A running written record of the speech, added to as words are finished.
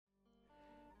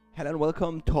Hello and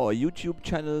welcome to our YouTube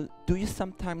channel. Do you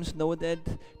sometimes know that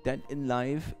in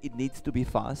life it needs to be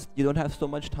fast? You don't have so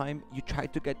much time. You try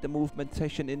to get the movement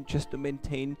session in just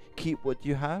to keep what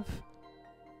you have?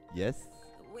 Yes?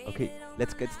 Okay,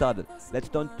 let's get started. Let's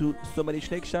don't do so many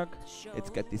shake shack. Let's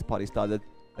get this party started.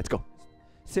 Let's go.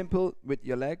 Simple with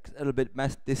your legs, a little bit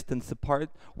mass distance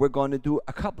apart. We're going to do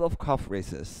a couple of calf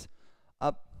raises.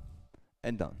 Up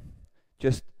and down.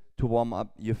 Just to warm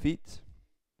up your feet.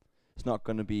 It's not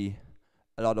going to be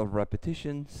a lot of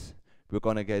repetitions. We're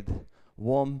going to get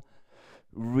warm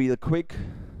real quick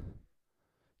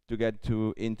to get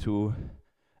into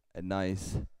a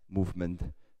nice movement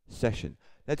session.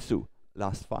 Let's do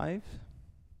last 5,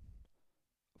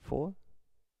 4,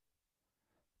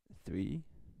 3,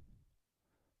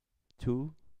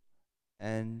 2,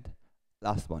 and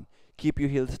last one. Keep your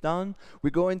heels down. We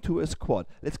go into a squat.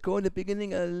 Let's go in the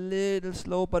beginning a little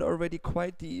slow, but already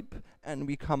quite deep. And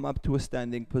we come up to a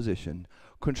standing position.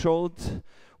 Controlled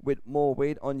with more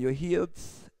weight on your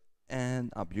heels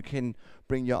and up. You can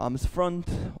bring your arms front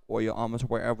or your arms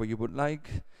wherever you would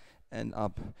like and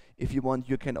up. If you want,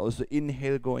 you can also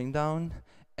inhale going down.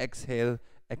 Exhale,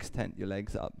 extend your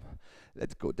legs up.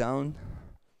 Let's go down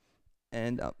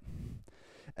and up.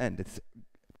 And let's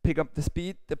pick up the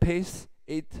speed, the pace.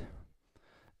 8,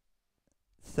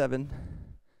 7,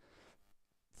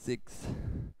 6,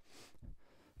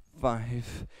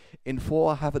 5. In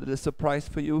 4, I have a little surprise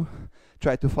for you.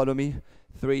 Try to follow me.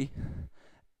 3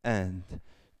 and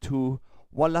 2.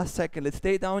 One last second. Let's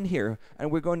stay down here.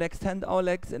 And we're going to extend our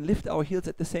legs and lift our heels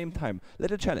at the same time.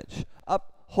 Little challenge.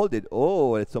 Up. Hold it.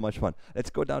 Oh, it's so much fun. Let's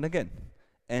go down again.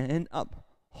 And up.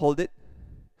 Hold it.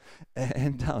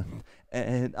 And down.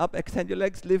 And up. Extend your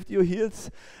legs. Lift your heels.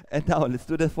 And down. Let's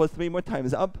do that for 3 more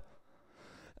times. Up.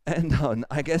 And down.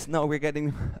 I guess now we're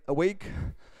getting awake.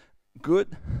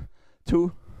 Good.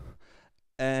 2.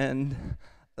 And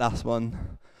last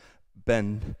one.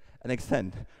 Bend and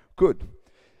extend. Good.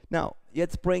 Now,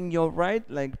 let's bring your right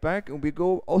leg back, and we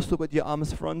go also with your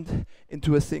arms front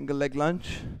into a single leg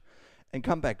lunge. And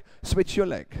come back. Switch your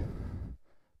leg.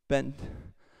 Bend.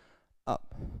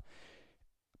 Up.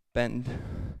 Bend.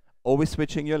 Always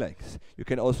switching your legs. You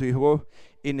can also go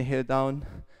inhale down.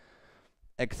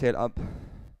 Exhale up.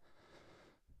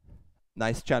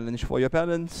 Nice challenge for your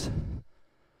balance.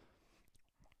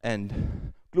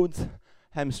 And glutes,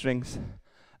 hamstrings,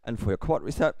 and for your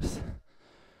quadriceps.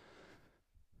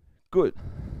 Good.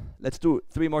 Let's do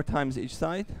 3 more times each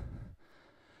side.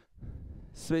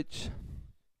 Switch.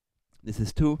 This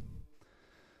is 2.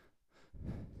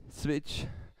 Switch.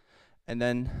 And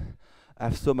then I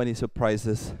have so many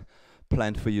surprises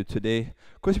planned for you today,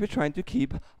 because we're trying to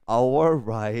keep our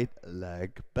right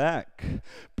leg back.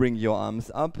 Bring your arms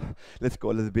up. Let's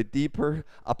go a little bit deeper.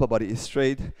 Upper body is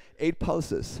straight. 8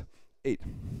 pulses. 8,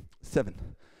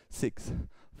 7, 6,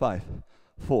 5,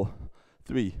 4,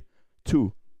 3,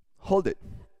 2. Hold it.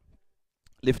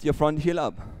 Lift your front heel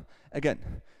up. Again.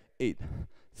 8,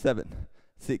 7,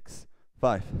 6,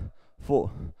 5,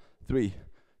 4, 3,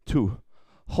 2.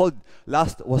 Hold.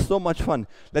 Last was so much fun.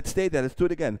 Let's stay there. Let's do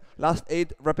it again. Last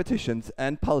 8 repetitions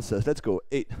and pulses. Let's go.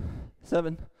 8,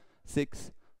 7,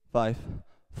 6, 5,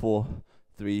 4,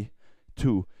 3,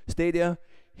 2. Stay there.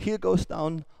 Heel goes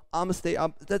down. Arms stay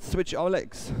up. Let's switch our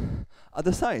legs.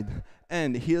 Other side.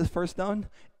 And heels first down.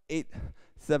 8,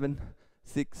 7,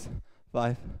 6,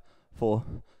 5, 4,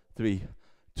 3,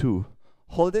 2.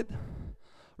 Hold it.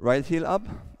 Right heel up.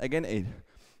 Again 8.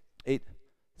 8,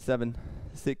 7,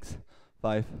 6,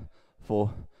 5,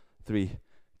 4, 3,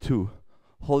 2.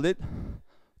 Hold it.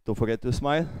 Don't forget to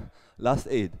smile. Last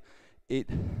 8. 8,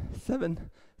 7,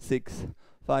 6,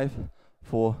 5,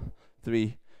 4,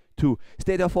 3, 2.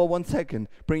 Stay there for 1 second.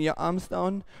 Bring your arms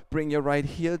down. Bring your right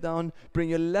heel down. Bring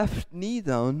your left knee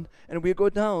down. And we go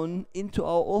down into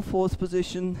our all fours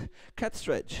position. Cat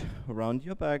stretch. Round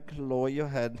your back. Lower your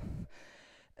head.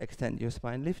 Extend your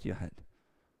spine. Lift your head.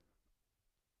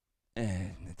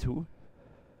 And 2.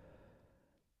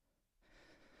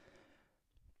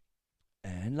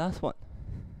 And last one.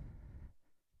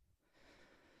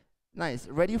 Nice.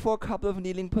 Ready for a couple of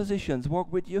kneeling positions.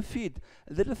 Walk with your feet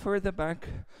a little further back.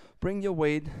 Bring your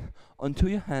weight onto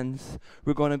your hands.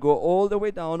 We're going to go all the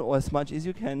way down, or as much as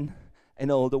you can,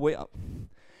 and all the way up.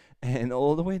 And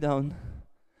all the way down.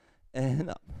 And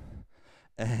up.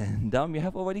 And down. We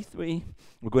have already 3.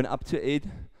 We're going up to 8.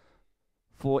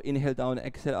 4. Inhale down.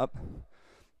 Exhale up.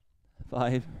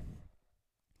 5.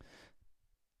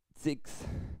 6.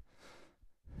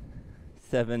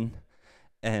 7.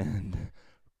 And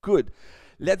good.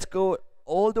 Let's go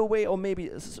all the way, or maybe,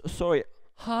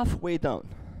 halfway down.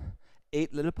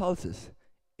 8 little pulses.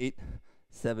 8,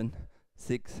 7,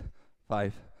 6,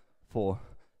 5, 4,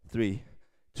 3,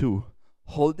 2.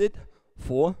 Hold it.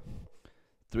 4,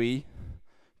 3,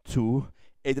 2.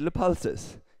 8 little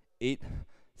pulses. 8,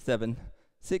 7,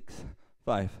 6,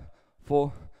 5,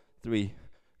 4, 3,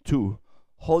 2.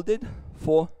 Hold it.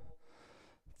 4,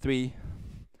 3,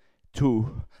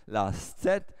 2. Last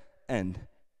set. And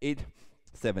 8,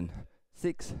 7,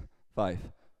 6, 5,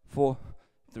 4,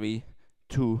 3,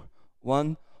 2,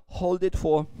 1. Hold it.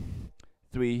 4,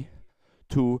 3,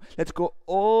 2. Let's go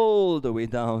all the way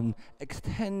down.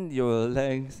 Extend your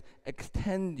legs,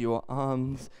 extend your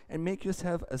arms, and make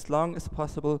yourself as long as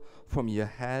possible from your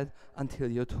head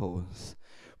until your toes.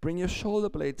 Bring your shoulder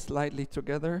blades slightly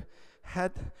together.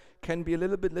 Head can be a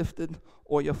little bit lifted,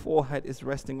 or your forehead is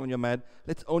resting on your mat.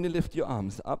 Let's only lift your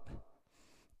arms up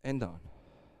and down.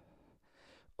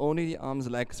 Only the arms,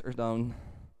 legs are down.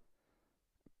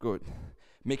 Good.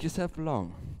 Make yourself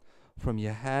long from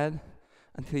your head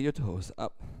until your toes.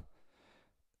 Up,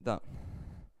 down.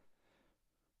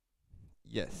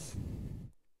 Yes.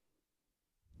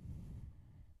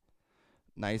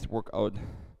 Nice workout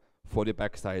for the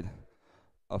backside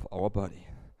of our body.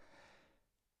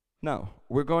 Now,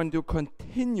 we're going to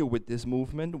continue with this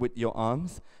movement with your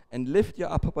arms and lift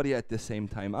your upper body at the same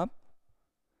time up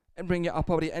and bring your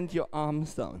upper body and your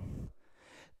arms down.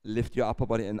 Lift your upper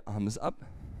body and arms up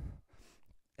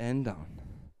and down.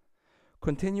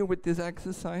 Continue with this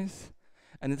exercise,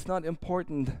 and it's not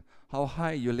important how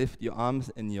high you lift your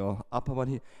arms and your upper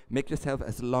body. Make yourself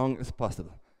as long as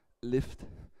possible. Lift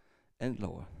and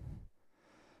lower.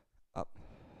 Up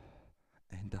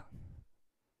and down.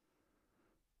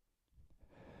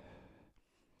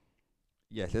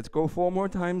 Yes, let's go 4 more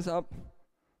times. Up.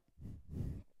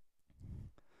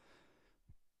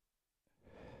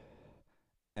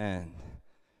 And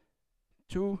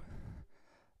 2.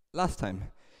 Last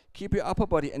time. Keep your upper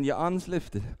body and your arms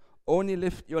lifted. Only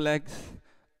lift your legs,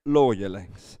 lower your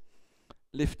legs.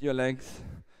 Lift your legs,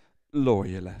 lower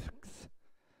your legs.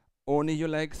 Only your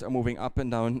legs are moving up and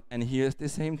down, and here's the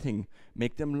same thing.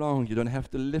 Make them long. You don't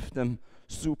have to lift them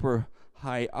super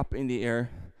high up in the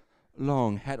air.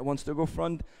 Long. Head wants to go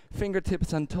front,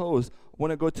 fingertips and toes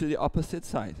want to go to the opposite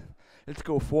side. Let's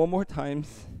go 4 more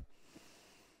times.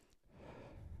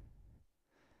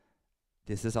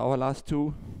 This is our last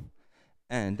 2.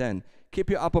 And then keep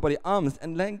your upper body, arms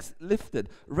and legs lifted,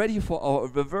 ready for our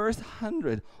reverse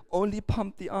 100. Only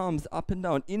pump the arms up and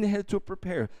down. Inhale to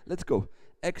prepare. Let's go.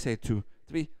 Exhale, 2,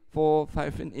 3, 4,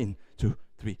 5, and in. 2,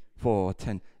 3, 4,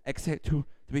 10. Exhale, 2,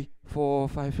 3, 4,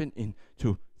 5, and in.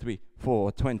 2, 3,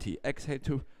 4, 20. Exhale,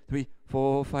 2, 3,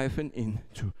 4, 5, and in.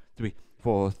 2, 3,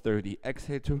 4, 30.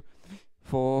 Exhale, 2,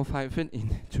 4, 5, and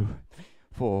in. 2,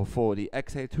 4, 40.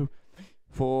 Exhale, 2,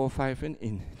 4, 5, and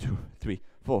in. 2, 3,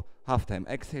 4. Half time.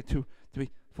 Exhale, 2,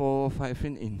 3, 4, 5,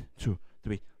 and in. 2,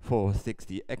 3, 4,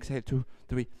 60. Exhale, 2,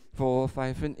 3, 4,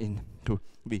 5, and in. 2,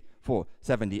 3, 4,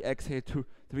 70. Exhale, 2,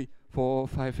 3, 4,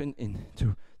 5, and in.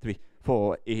 2, 3,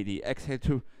 4, 80. Exhale,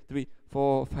 2, 3,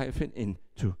 4, 5, and in.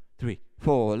 2, 3,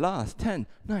 4. Last. 10,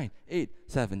 9, 8,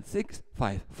 7, 6,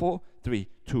 5, 4, 3,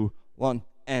 2, 1.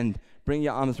 And bring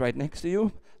your arms right next to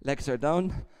you. Legs are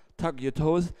down. Tug your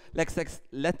toes. Let's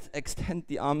extend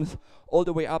the arms all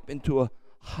the way up into a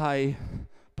high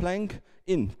plank.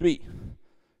 In 3,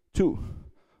 2,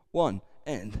 1,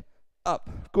 and up.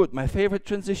 Good. My favorite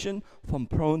transition from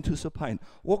prone to supine.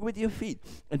 Walk with your feet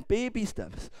and baby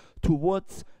steps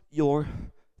towards your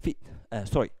feet.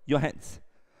 Your hands.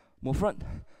 More front,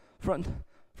 front,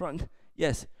 front.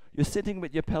 Yes, you're sitting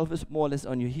with your pelvis more or less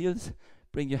on your heels.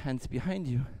 Bring your hands behind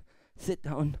you. Sit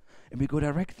down, and we go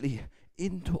directly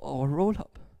into our roll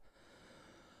up.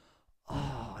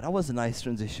 Ah, that was a nice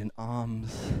transition.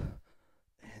 Arms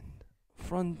and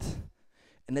front.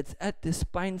 And let's add this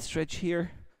spine stretch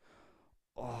here.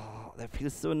 Oh, that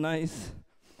feels so nice.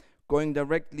 Going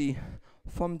directly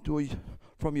from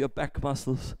your back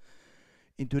muscles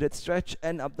into that stretch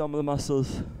and abdominal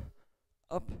muscles.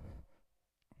 Up.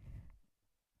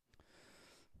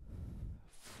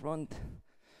 Front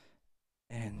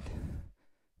and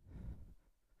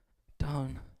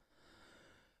down.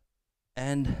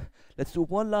 And let's do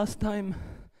one last time.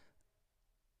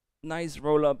 Nice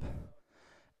roll up.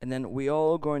 And then we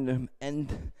all going to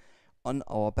end on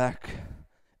our back.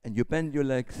 And you bend your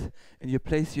legs and you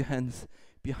place your hands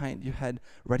behind your head,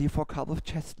 ready for a couple of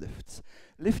chest lifts.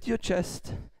 Lift your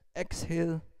chest,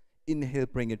 exhale, inhale,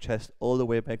 bring your chest all the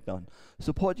way back down.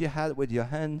 Support your head with your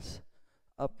hands,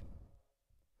 up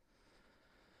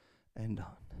and down.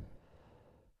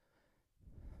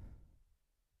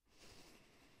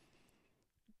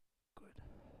 Good.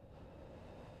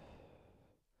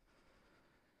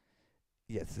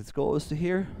 Yes, let's go to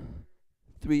here.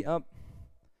 3 up.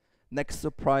 Next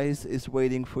surprise is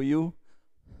waiting for you.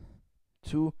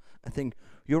 2. I think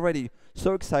you're ready.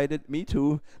 So excited. Me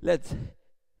too. Let's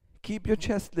keep your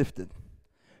chest lifted.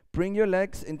 Bring your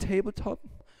legs in tabletop.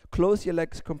 Close your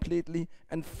legs completely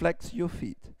and flex your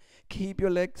feet. Keep your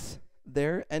legs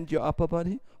there and your upper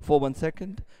body for 1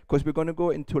 second, because we're going to go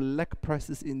into leg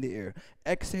presses in the air.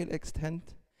 Exhale, extend.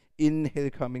 Inhale,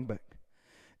 coming back.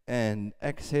 And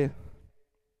exhale,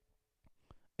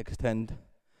 extend,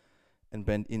 and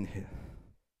bend. Inhale.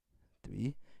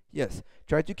 3. Yes.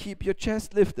 Try to keep your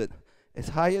chest lifted as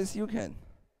high as you can.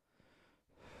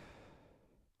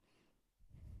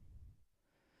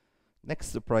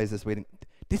 Next surprise is waiting.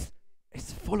 This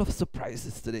is full of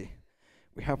surprises today.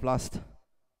 We have last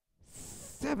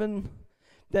 7.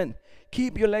 Then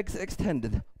keep your legs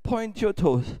extended. Point your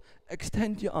toes.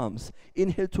 Extend your arms.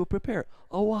 Inhale to prepare.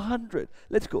 100.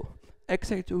 Let's go.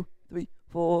 Exhale 2, 3,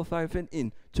 4, 5 and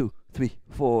in. 2, 3,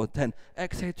 4, 10.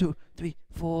 Exhale 2, 3,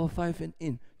 4, 5 and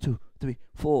in. 2, 3,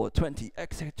 4, 20.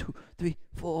 Exhale 2, 3,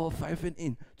 4, 5 and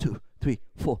in. 2, 3,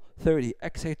 4, 30.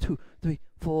 Exhale 2, 3,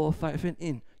 4, 5 and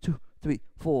in. 2, 3,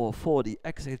 4, 40.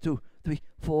 Exhale 2, 3,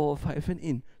 4, 5 and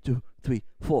in. 2, 3,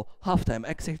 4. Half time.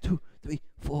 Exhale 2, 3,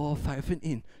 4, 5 and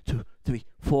in. 2, 3,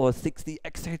 4, 60.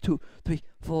 Exhale 2, 3,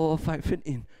 4, 5 and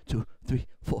in. 2, 3,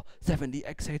 4, 70.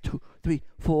 Exhale 2, 3,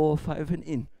 4, 5 and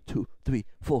in. 2, 3,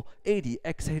 4, 80.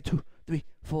 Exhale 2, 3,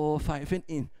 4, 5 and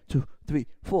in. 2, 3,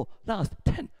 4. Last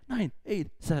 10, 9, 8,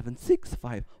 7, 6,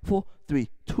 5, 4, 3,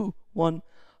 2, 1.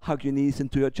 Hug your knees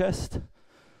into your chest.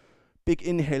 Big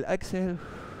inhale, exhale.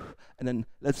 And then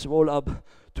let's roll up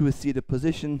to a seated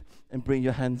position and bring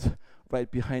your hands right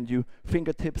behind you.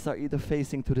 Fingertips are either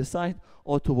facing to the side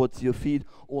or towards your feet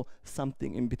or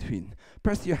something in between.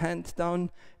 Press your hands down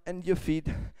and your feet,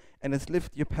 and let's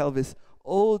lift your pelvis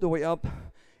all the way up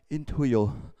into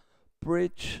your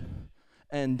bridge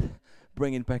and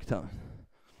bring it back down.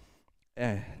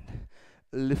 And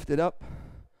lift it up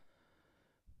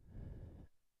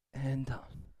and down.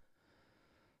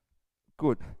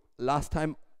 Good. Last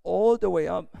time, all the way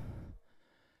up.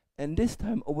 And this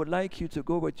time I would like you to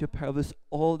go with your pelvis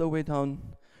all the way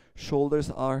down. Shoulders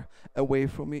are away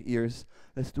from your ears.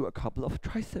 Let's do a couple of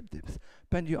tricep dips.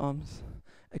 Bend your arms,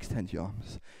 extend your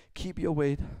arms. Keep your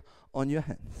weight on your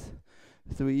hands.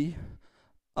 3,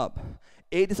 up.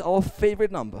 8 is our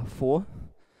favorite number. 4,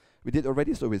 we did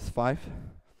already, so it's 5,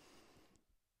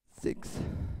 6,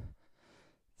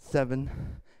 7,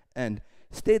 and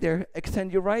stay there.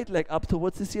 Extend your right leg up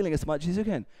towards the ceiling as much as you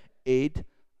can. 8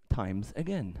 times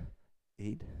again.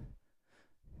 8,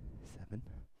 7,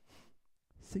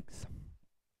 6,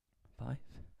 5,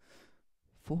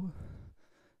 4,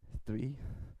 3,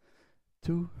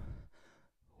 2,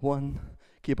 1.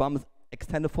 Keep arms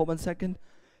extended for 1 second.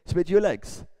 Switch your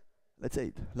legs. Let's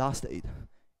 8. Last 8.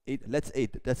 8. Let's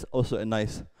 8. That's also a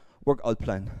nice workout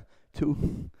plan.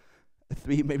 2,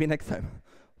 3. Maybe next time.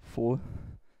 4,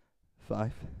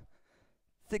 5,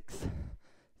 6,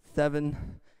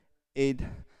 7, 8.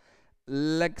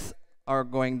 Legs are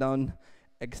going down.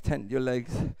 Extend your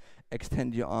legs.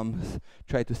 Extend your arms.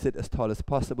 Try to sit as tall as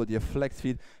possible. Your flex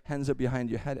feet. Hands are behind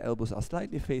your head. Elbows are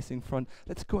slightly facing front.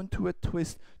 Let's go into a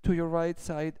twist to your right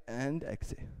side and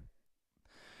exhale.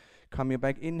 Coming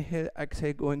back. Inhale.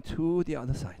 Exhale. Going to the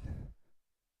other side.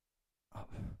 Up.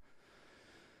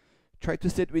 Try to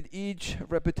sit with each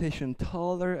repetition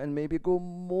taller and maybe go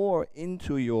more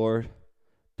into your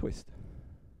twist.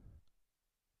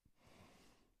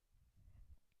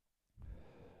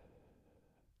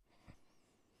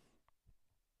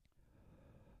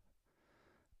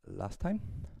 Last time.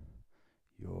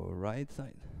 Your right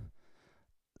side.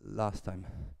 Last time.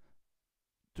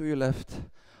 To your left.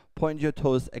 Point your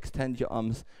toes, extend your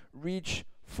arms. Reach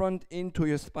front into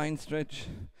your spine stretch.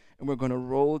 And we're going to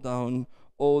roll down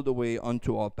all the way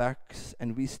onto our backs.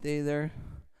 And we stay there.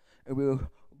 And we're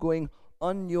going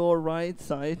on your right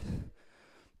side.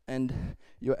 And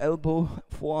your elbow,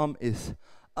 forearm is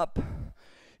up.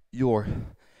 Your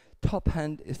top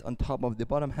hand is on top of the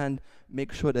bottom hand.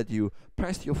 Make sure that you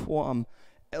press your forearm,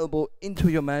 elbow into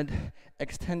your mat.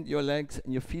 Extend your legs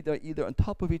and your feet are either on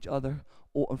top of each other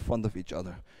or in front of each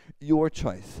other. Your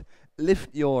choice.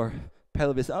 Lift your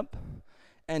pelvis up.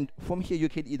 And from here you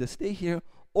can either stay here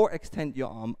or extend your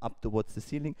arm up towards the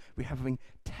ceiling. We're having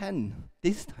 10,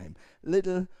 this time,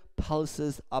 little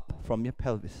pulses up from your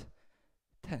pelvis.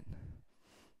 10,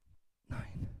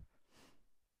 9,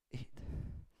 8,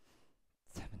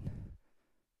 7,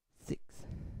 6,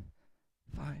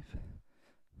 5,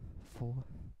 4,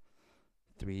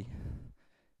 3,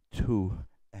 2,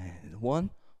 and 1.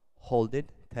 Hold it.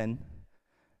 10,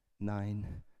 9,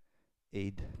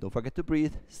 8. Don't forget to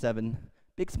breathe. 7,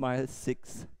 Big smile.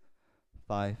 6,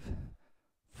 5,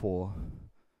 4,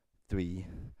 3,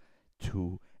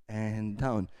 2, and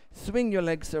down. Swing your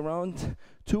legs around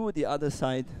to the other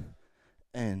side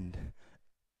and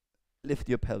lift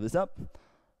your pelvis up.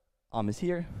 Arm is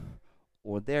here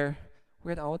or there.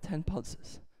 We're at our 10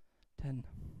 pulses. 10,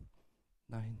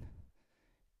 9,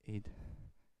 8,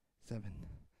 7,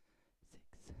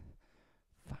 6,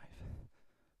 5,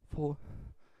 4,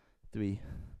 3,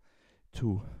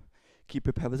 2. Keep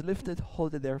your pelvis lifted.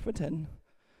 Hold it there for 10,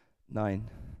 9,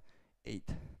 8,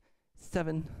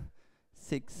 7,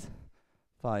 6,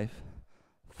 5,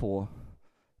 4,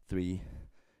 3,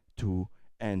 2,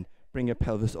 and bring your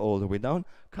pelvis all the way down.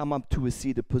 Come up to a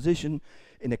seated position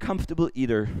in a comfortable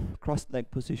either crossed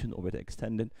leg position or with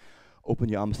extended. Open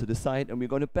your arms to the side, and we're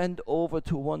going to bend over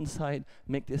to one side,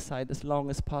 make this side as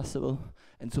long as possible,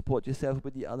 and support yourself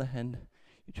with the other hand.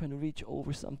 You're trying to reach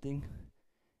over something.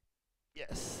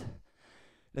 Yes.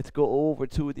 Let's go over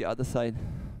to the other side.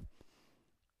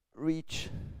 Reach.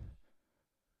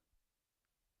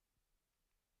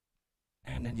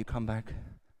 And then you come back.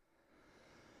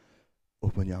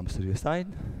 Open your arms to your side.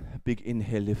 Big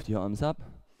inhale, lift your arms up.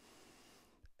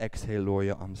 Exhale, lower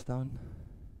your arms down.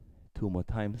 2 more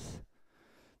times.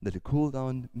 Little cool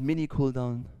down, mini cool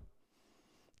down.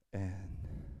 And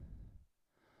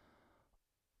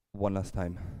one last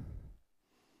time.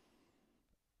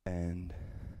 And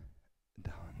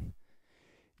down.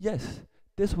 Yes,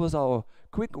 this was our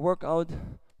quick workout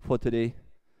for today.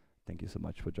 Thank you so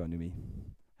much for joining me.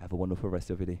 Have a wonderful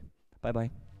rest of your day. Bye-bye.